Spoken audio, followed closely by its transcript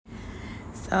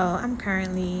So I'm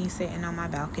currently sitting on my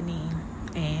balcony,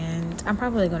 and I'm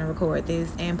probably going to record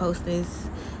this and post this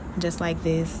just like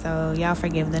this, so y'all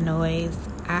forgive the noise.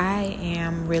 I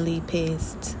am really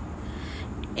pissed,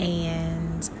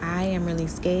 and I am really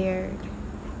scared,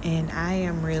 and I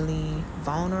am really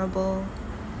vulnerable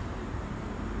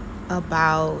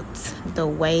about the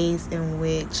ways in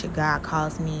which God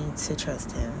calls me to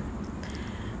trust Him.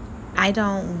 I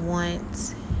don't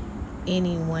want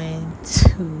anyone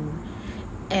to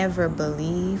ever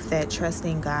believe that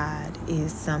trusting God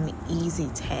is some easy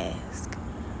task.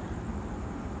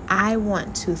 I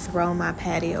want to throw my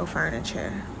patio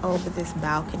furniture over this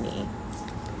balcony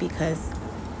because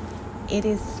it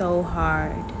is so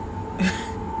hard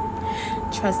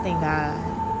trusting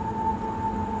God.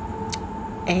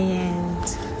 And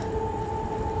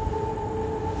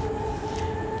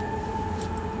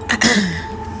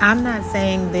I'm not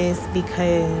saying this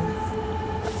because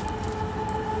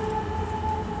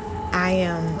I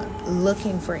am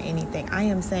looking for anything. I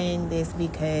am saying this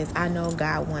because I know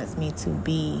God wants me to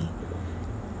be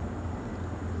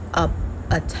a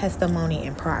testimony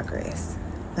in progress.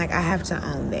 Like, I have to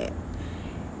own that.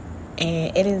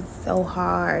 And it is so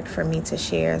hard for me to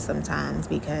share sometimes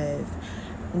because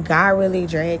God really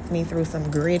drags me through some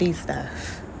gritty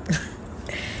stuff.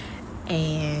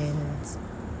 And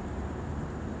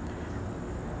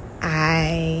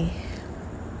I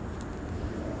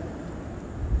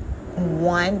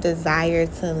desire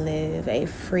to live a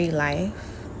free life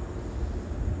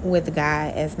with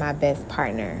God as my best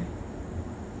partner.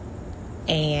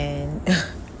 And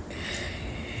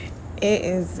it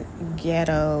is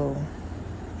ghetto.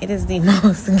 It is the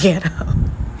most ghetto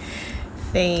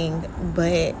thing.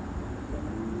 But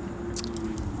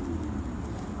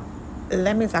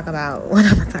let me talk about what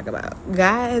I'm going to talk about.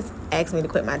 God has asked me to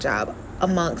quit my job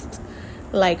amongst,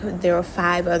 there were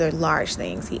 5 other large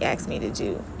things He asked me to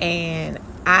do. And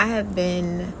I have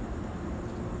been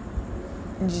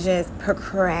just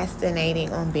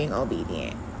procrastinating on being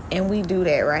obedient. And we do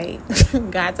that, right?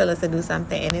 God told us to do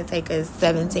something, and it takes us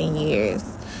 17 years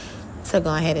to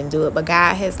go ahead and do it. But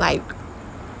God has let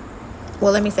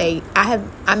me say,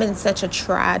 I'm in such a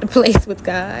tried place with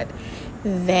God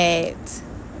that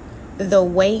the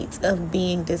weight of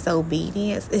being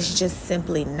disobedient is just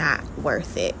simply not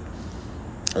worth it.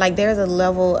 There's a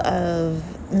level of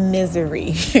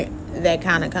misery that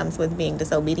kind of comes with being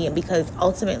disobedient, because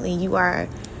ultimately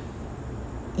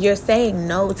you're saying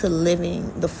no to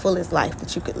living the fullest life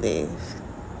that you could live.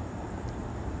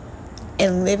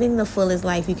 And living the fullest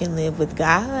life you can live with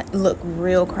God look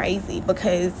real crazy,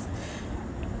 because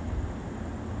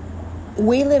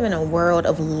we live in a world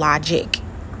of logic.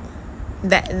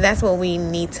 That's what we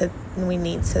need to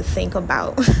think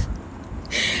about.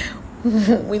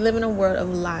 We live in a world of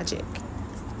logic.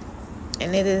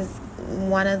 And it is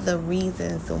one of the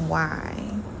reasons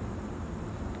why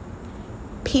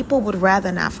people would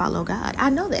rather not follow God.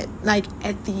 I know that.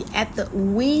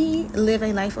 We live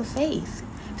a life of faith.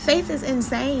 Faith is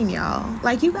insane,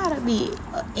 y'all. You gotta be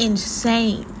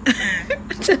insane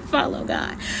to follow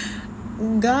God.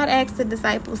 God asked the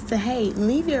disciples to,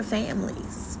 leave your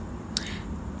families.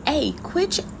 He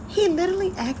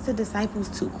literally asked the disciples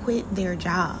to quit their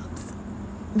jobs.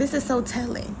 This is so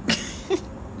telling.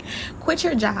 Quit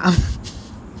your job.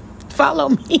 Follow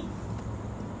me.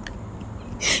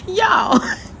 Y'all.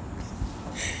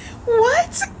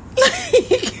 What?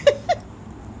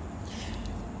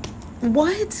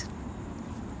 What?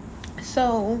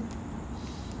 So,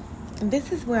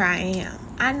 this is where I am.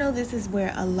 I know this is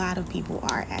where a lot of people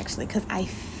are, actually, because I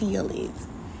feel it.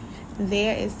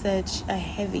 There is such a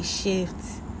heavy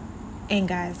shift in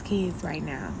God's kids right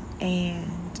now.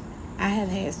 And I have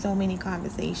had so many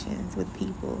conversations with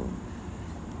people,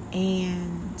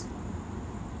 and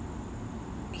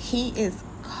He is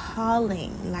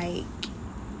calling.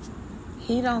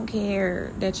 He don't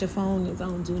care that your phone is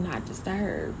on Do Not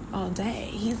Disturb all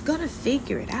day. He's gonna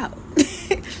figure it out.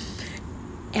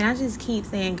 And I just keep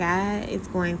saying, God is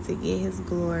going to get His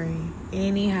glory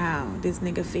anyhow this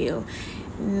nigga feel.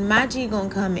 My G gonna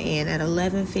come in at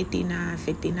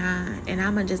 11:59, and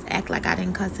I'ma just act like I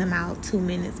didn't cuss him out 2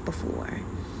 minutes before,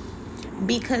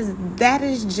 because that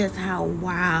is just how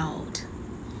wild.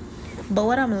 But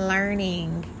what I'm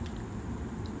learning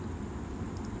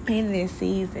in this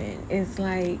season is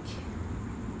I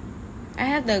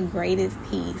have the greatest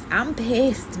peace. I'm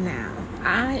pissed now.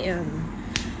 I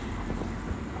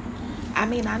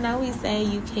know we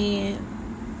say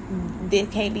this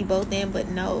can't be both in, but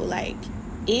no,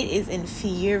 it is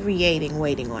infuriating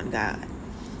waiting on God.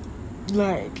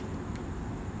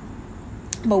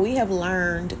 But we have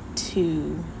learned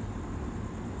to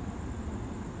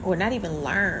or not even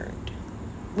learned.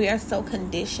 We are so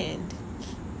conditioned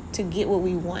to get what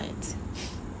we want.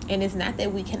 And it's not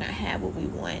that we cannot have what we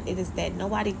want. It is that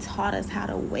nobody taught us how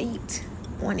to wait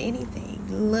on anything.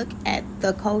 Look at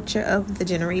the culture of the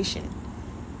generation.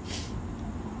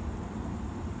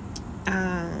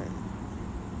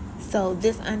 So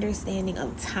this understanding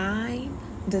of time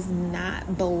does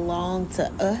not belong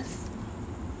to us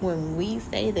when we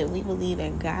say that we believe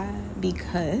in God,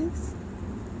 because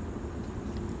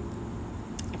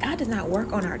God does not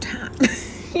work on our time.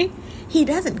 He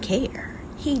doesn't care.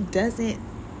 He doesn't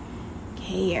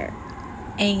care.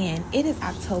 And it is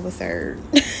October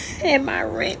 3rd and my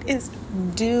rent is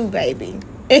due, baby.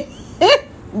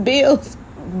 Bills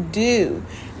due.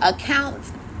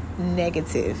 Accounts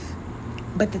negative.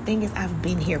 But the thing is, I've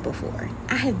been here before.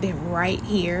 I have been right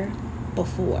here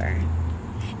before.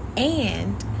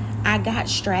 And I got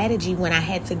strategy when I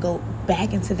had to go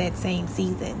back into that same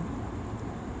season.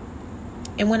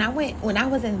 And when I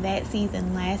was in that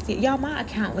season last year, y'all, my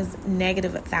account was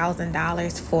negative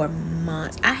 $1,000 for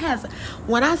months.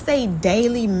 When I say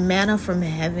daily manna from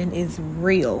heaven is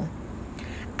real,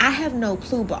 I have no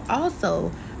clue. But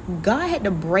also, God had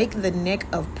to break the neck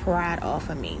of pride off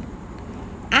of me.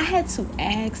 I had to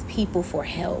ask people for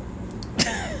help.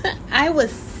 I was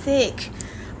sick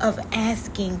of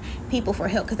asking people for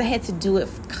help because I had to do it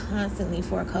constantly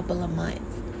for a couple of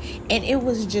months. And it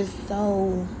was just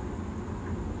so...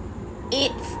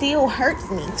 It still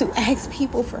hurts me to ask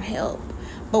people for help.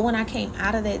 But when I came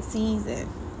out of that season,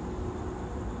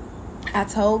 I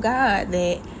told God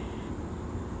that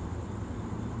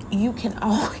you can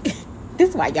always...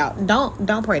 This is why, y'all,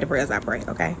 don't pray the prayers I pray,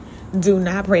 okay? Do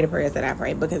not pray the prayers that I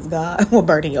pray, because God will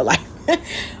burden your life.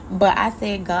 But I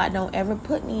said, God, don't ever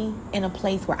put me in a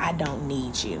place where I don't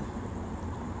need you.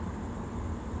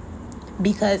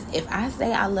 Because if I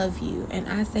say I love you and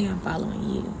I say I'm following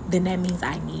you, then that means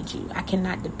I need you. I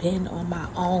cannot depend on my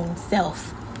own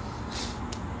self.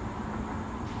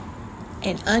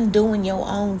 And undoing your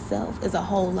own self is a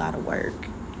whole lot of work.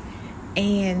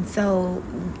 And so,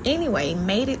 anyway,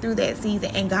 made it through that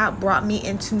season, and God brought me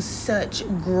into such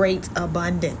great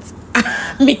abundance.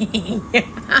 I mean,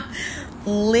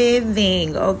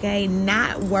 living, okay,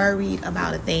 not worried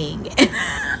about a thing.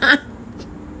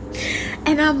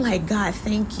 And I'm like, God,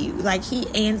 thank you. Like, He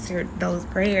answered those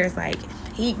prayers. Like,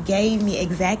 He gave me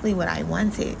exactly what I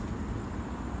wanted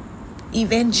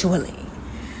eventually.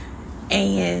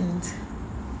 And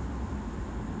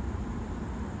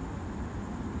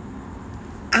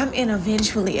I'm in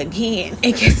eventually again.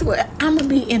 And guess what? I'm going to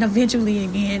be in eventually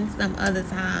again some other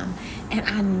time. And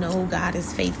I know God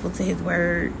is faithful to His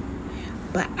word.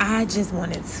 But I just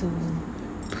wanted to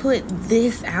put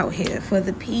this out here for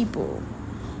the people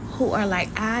who are like,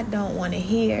 I don't want to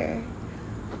hear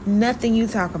nothing you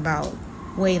talk about.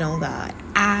 Wait on God.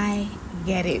 I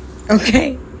get it.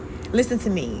 Okay? Listen to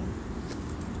me.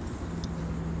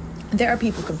 There are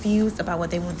people confused about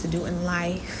what they want to do in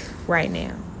life right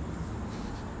now.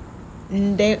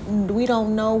 We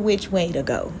don't know which way to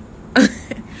go.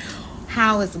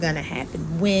 How it's going to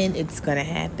happen. When it's going to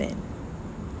happen.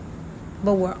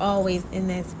 But we're always in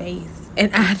that space.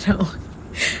 And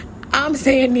I'm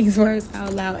saying these words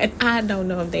out loud, and I don't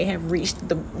know if they have reached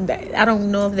I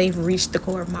don't know if they've reached the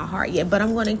core of my heart yet, but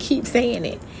I'm going to keep saying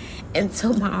it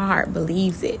until my heart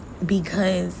believes it,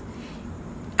 because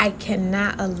I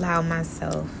cannot allow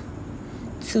myself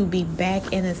to be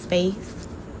back in a space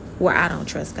where I don't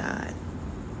trust God.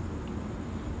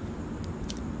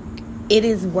 It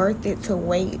is worth it to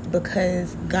wait,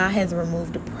 because God has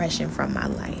removed depression from my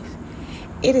life.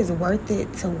 It is worth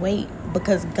it to wait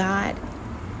because God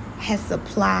has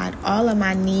supplied all of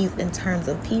my needs in terms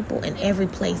of people in every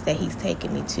place that He's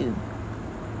taken me to.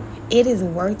 It is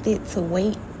worth it to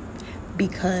wait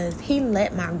because He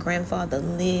let my grandfather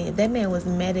live. That man was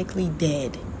medically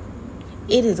dead.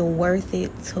 It is worth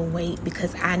it to wait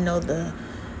because I know the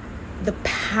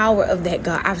power of that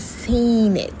God. I've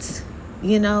seen it.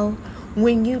 You know,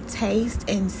 when you taste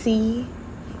and see,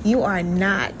 you are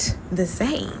not the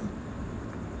same.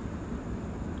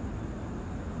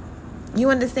 You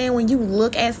understand? When you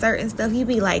look at certain stuff, you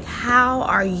be like, how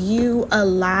are you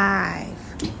alive?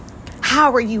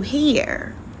 How are you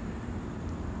here?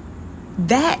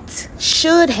 That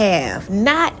should have,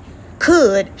 not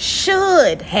could,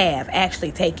 should have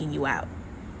actually taken you out.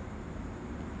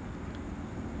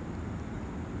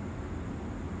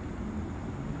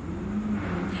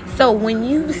 So when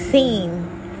you've seen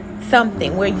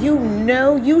something where you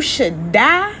know you should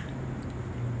die,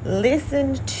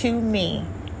 listen to me.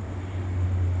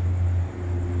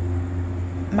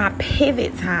 My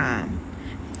pivot time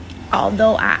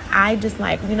although I just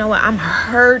like, you know what, I'm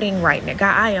hurting right now.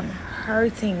 God, I am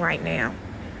hurting right now.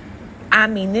 I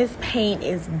mean, this pain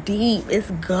is deep. It's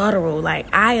guttural.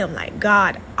 Like, I am like,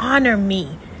 God, honor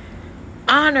me.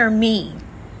 Honor me.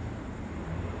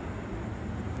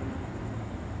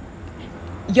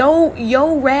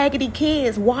 Yo raggedy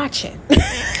kids watching.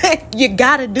 You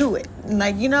gotta do it.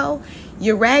 Like, you know,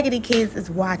 your raggedy kids is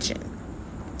watching.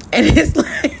 And it's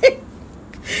like,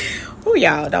 oh,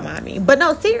 y'all, don't mind me. But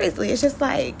no, seriously, it's just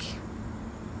like,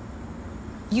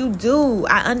 you do.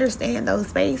 I understand those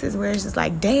spaces where it's just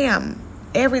like, damn,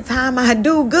 every time I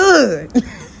do good,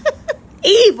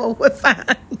 evil would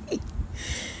find me.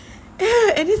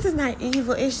 And this is not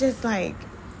evil. It's just like,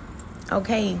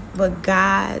 okay, but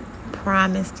God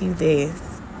promised you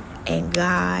this, and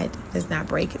God does not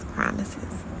break his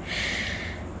promises.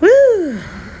 Woo.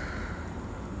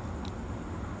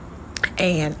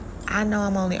 And I know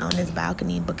I'm only on this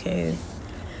balcony because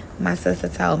my sister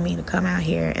told me to come out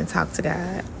here and talk to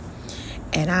God.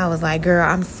 And I was like, girl,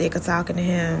 I'm sick of talking to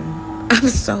him. I'm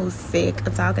so sick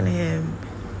of talking to him.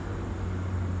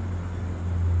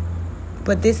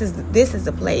 But this is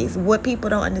the place. What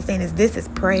people don't understand is this is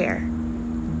prayer.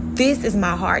 This is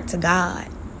my heart to God.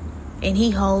 And he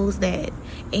holds that.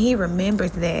 And he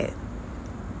remembers that.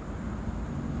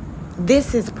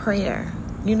 This is prayer.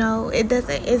 You know,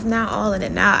 it's not all in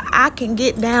it. Now, I can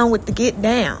get down with the get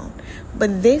down.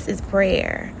 But this is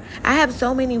prayer. I have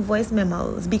so many voice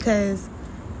memos because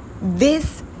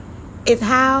this is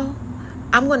how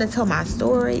I'm going to tell my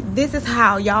story. This is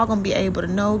how y'all going to be able to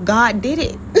know God did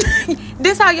it.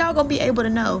 This is how y'all going to be able to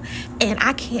know. And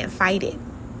I can't fight it.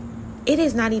 It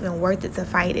is not even worth it to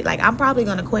fight it. Like, I'm probably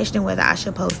going to question whether I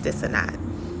should post this or not.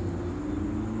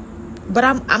 But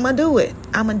I'm going to do it.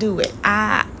 I'm going to do it.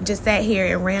 I just sat here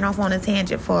and ran off on a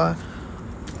tangent for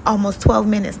almost 12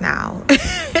 minutes now.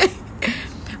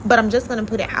 But I'm just going to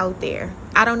put it out there.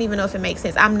 I don't even know if it makes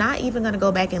sense. I'm not even going to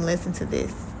go back and listen to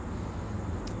this.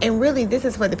 And really, this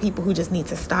is for the people who just need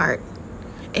to start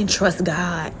and trust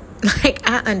God. Like,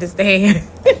 I understand.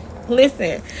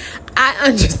 Listen, I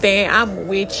understand. I'm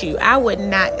with you. I would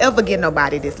not ever give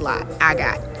nobody this lot I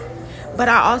got. But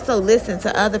I also listen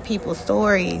to other people's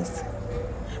stories.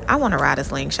 I want to ride a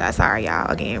slingshot. Sorry,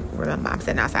 y'all. Again, remember, I'm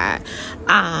sitting outside.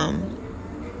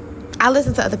 I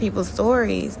listen to other people's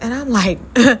stories, and I'm like,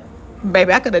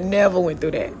 baby, I could have never went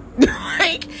through that.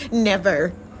 Like,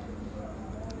 never.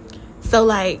 So,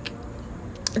 like,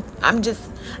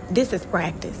 this is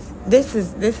practice. This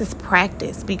is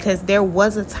practice, because there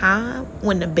was a time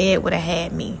when the bed would have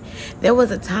had me. There was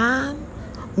a time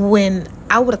when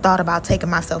I would have thought about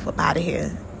taking myself up out of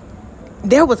here.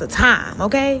 There was a time,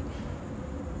 okay?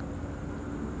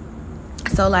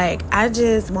 So, like, I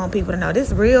just want people to know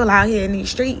this real out here in these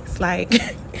streets. Like,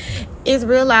 it's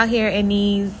real out here in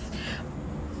these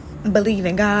believe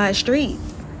in God streets.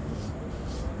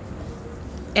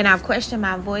 And I've questioned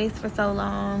my voice for so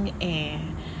long,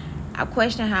 and I've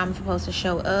questioned how I'm supposed to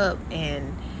show up,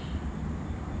 and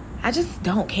I just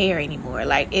don't care anymore.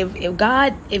 Like, if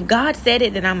God said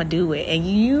it, then I'm gonna do it. And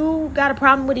you got a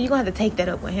problem with it, you're gonna have to take that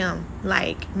up with him.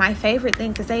 Like, my favorite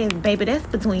thing to say is, baby, that's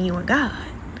between you and God.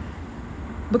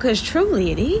 Because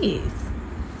truly it is.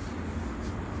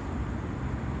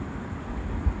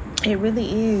 It really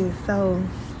is. So,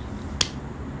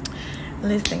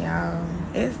 listen, y'all.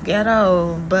 It's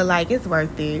ghetto, but, like, it's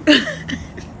worth it.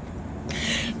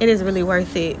 It is really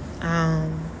worth it.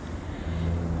 And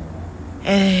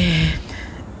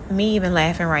me even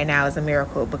laughing right now is a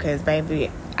miracle, because, baby,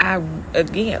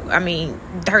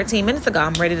 13 minutes ago,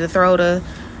 I'm ready to throw the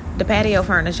patio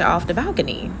furniture off the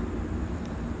balcony.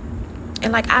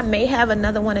 And, like, I may have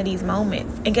another one of these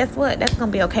moments. And guess what? That's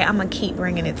going to be okay. I'm going to keep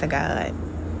bringing it to God.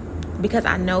 Because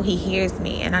I know he hears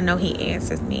me, and I know he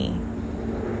answers me.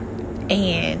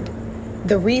 And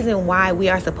the reason why we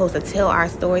are supposed to tell our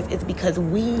stories is because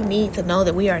we need to know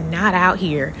that we are not out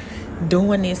here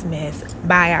doing this mess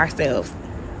by ourselves.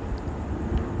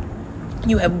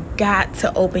 You have got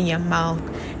to open your mouth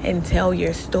and tell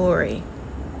your story.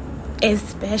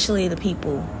 Especially the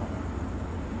people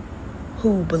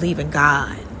who believe in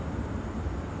God.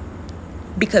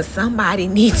 Because somebody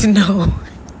needs to know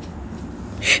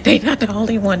they're not the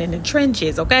only one in the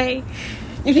trenches, okay?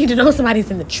 You need to know somebody's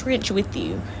in the trench with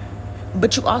you.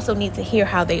 But you also need to hear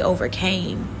how they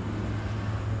overcame.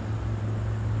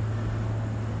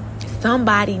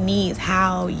 Somebody needs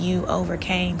how you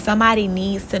overcame. Somebody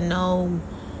needs to know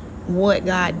what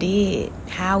God did,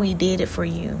 how he did it for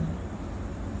you.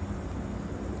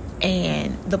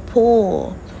 And the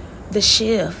pull, the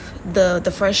shift,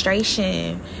 the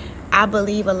frustration, I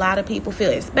believe a lot of people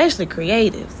feel, especially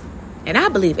creatives. And I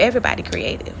believe everybody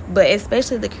creative, but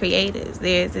especially the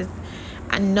creatives.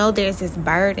 I know there's this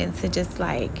burden to just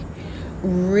like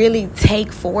really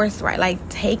take force, right? Like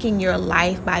taking your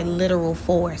life by literal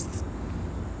force.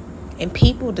 And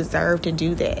people deserve to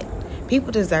do that.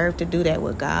 People deserve to do that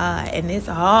with God. And it's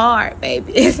hard,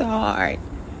 baby. It's hard.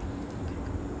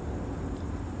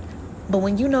 But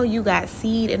when you know you got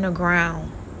seed in the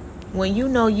ground, when you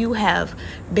know you have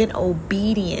been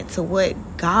obedient to what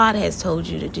God has told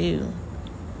you to do,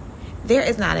 there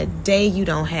is not a day you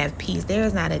don't have peace. There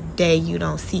is not a day you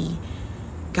don't see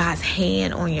God's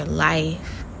hand on your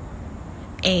life.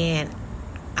 And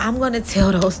I'm going to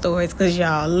tell those stories because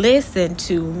y'all listen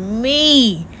to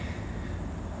me,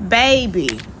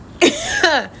 baby.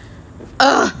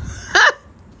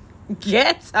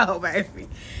 Ghetto, baby.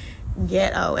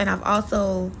 Ghetto. And I've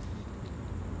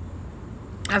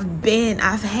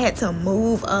had to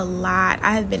move a lot.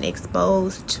 I have been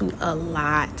exposed to a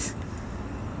lot.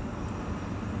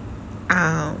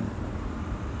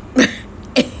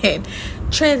 And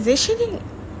transitioning,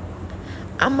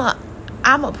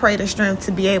 I'm pray the strength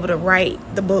to be able to write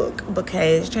the book,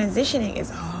 because transitioning is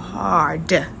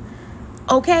hard.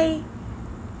 Okay?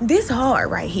 This hard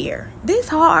right here. This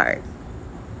hard.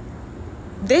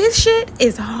 This shit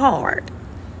is hard.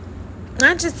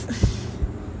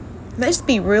 Let's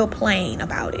be real plain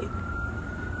about it.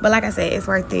 But like I said, it's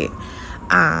worth it.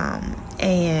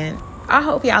 And I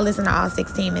hope y'all listen to all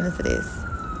 16 minutes of this.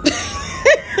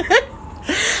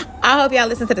 I hope y'all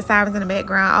listen to the sirens in the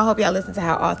background. I hope y'all listen to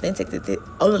how authentic this is.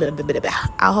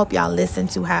 I hope y'all listen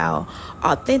to how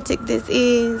authentic this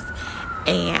is.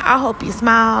 And I hope you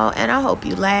smile, and I hope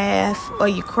you laugh, or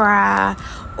you cry,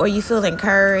 or you feel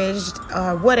encouraged,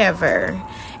 or whatever.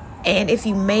 And if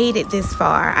you made it this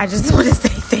far, I just want to say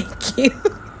thank you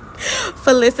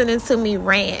for listening to me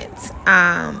rant.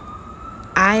 I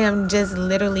am just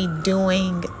literally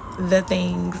doing the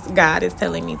things God is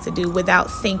telling me to do without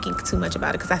thinking too much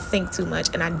about it, because I think too much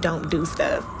and I don't do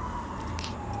stuff.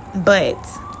 But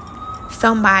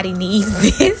somebody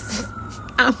needs this.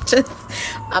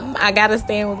 I gotta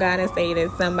stand with God and say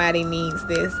that somebody needs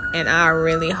this, and I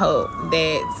really hope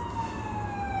that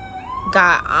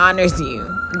God honors you.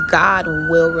 God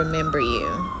will remember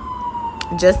you.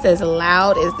 Just as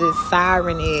loud as this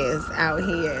siren is out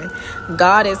here,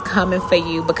 God is coming for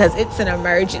you, because it's an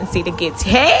emergency to get to.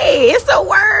 Hey, it's a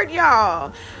word,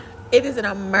 y'all. It is an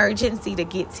emergency to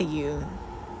get to you.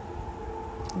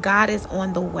 God is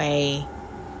on the way.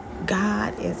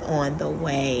 God is on the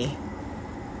way.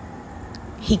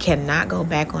 He cannot go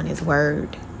back on his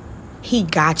word. He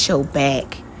got your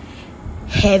back.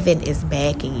 Heaven is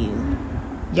backing you.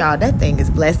 Y'all, that thing is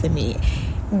blessing me.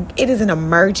 It is an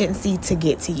emergency to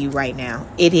get to you right now.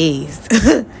 It is.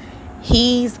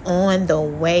 He's on the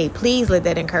way. Please let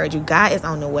that encourage you. God is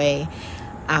on the way.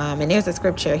 And there's a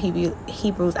scripture,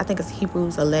 Hebrews, I think it's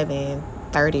Hebrews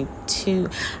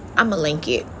 11:32. I'm going to link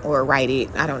it or write it.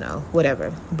 I don't know.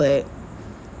 Whatever. But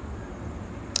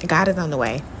God is on the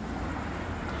way.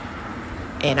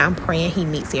 And I'm praying he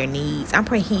meets your needs. I'm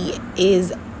praying he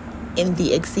is in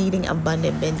the exceeding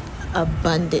abundant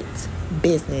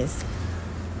business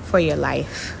for your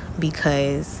life,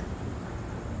 because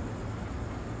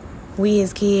we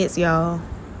his kids, y'all.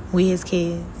 We his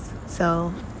kids.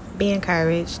 So be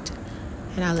encouraged,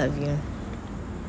 and I love you.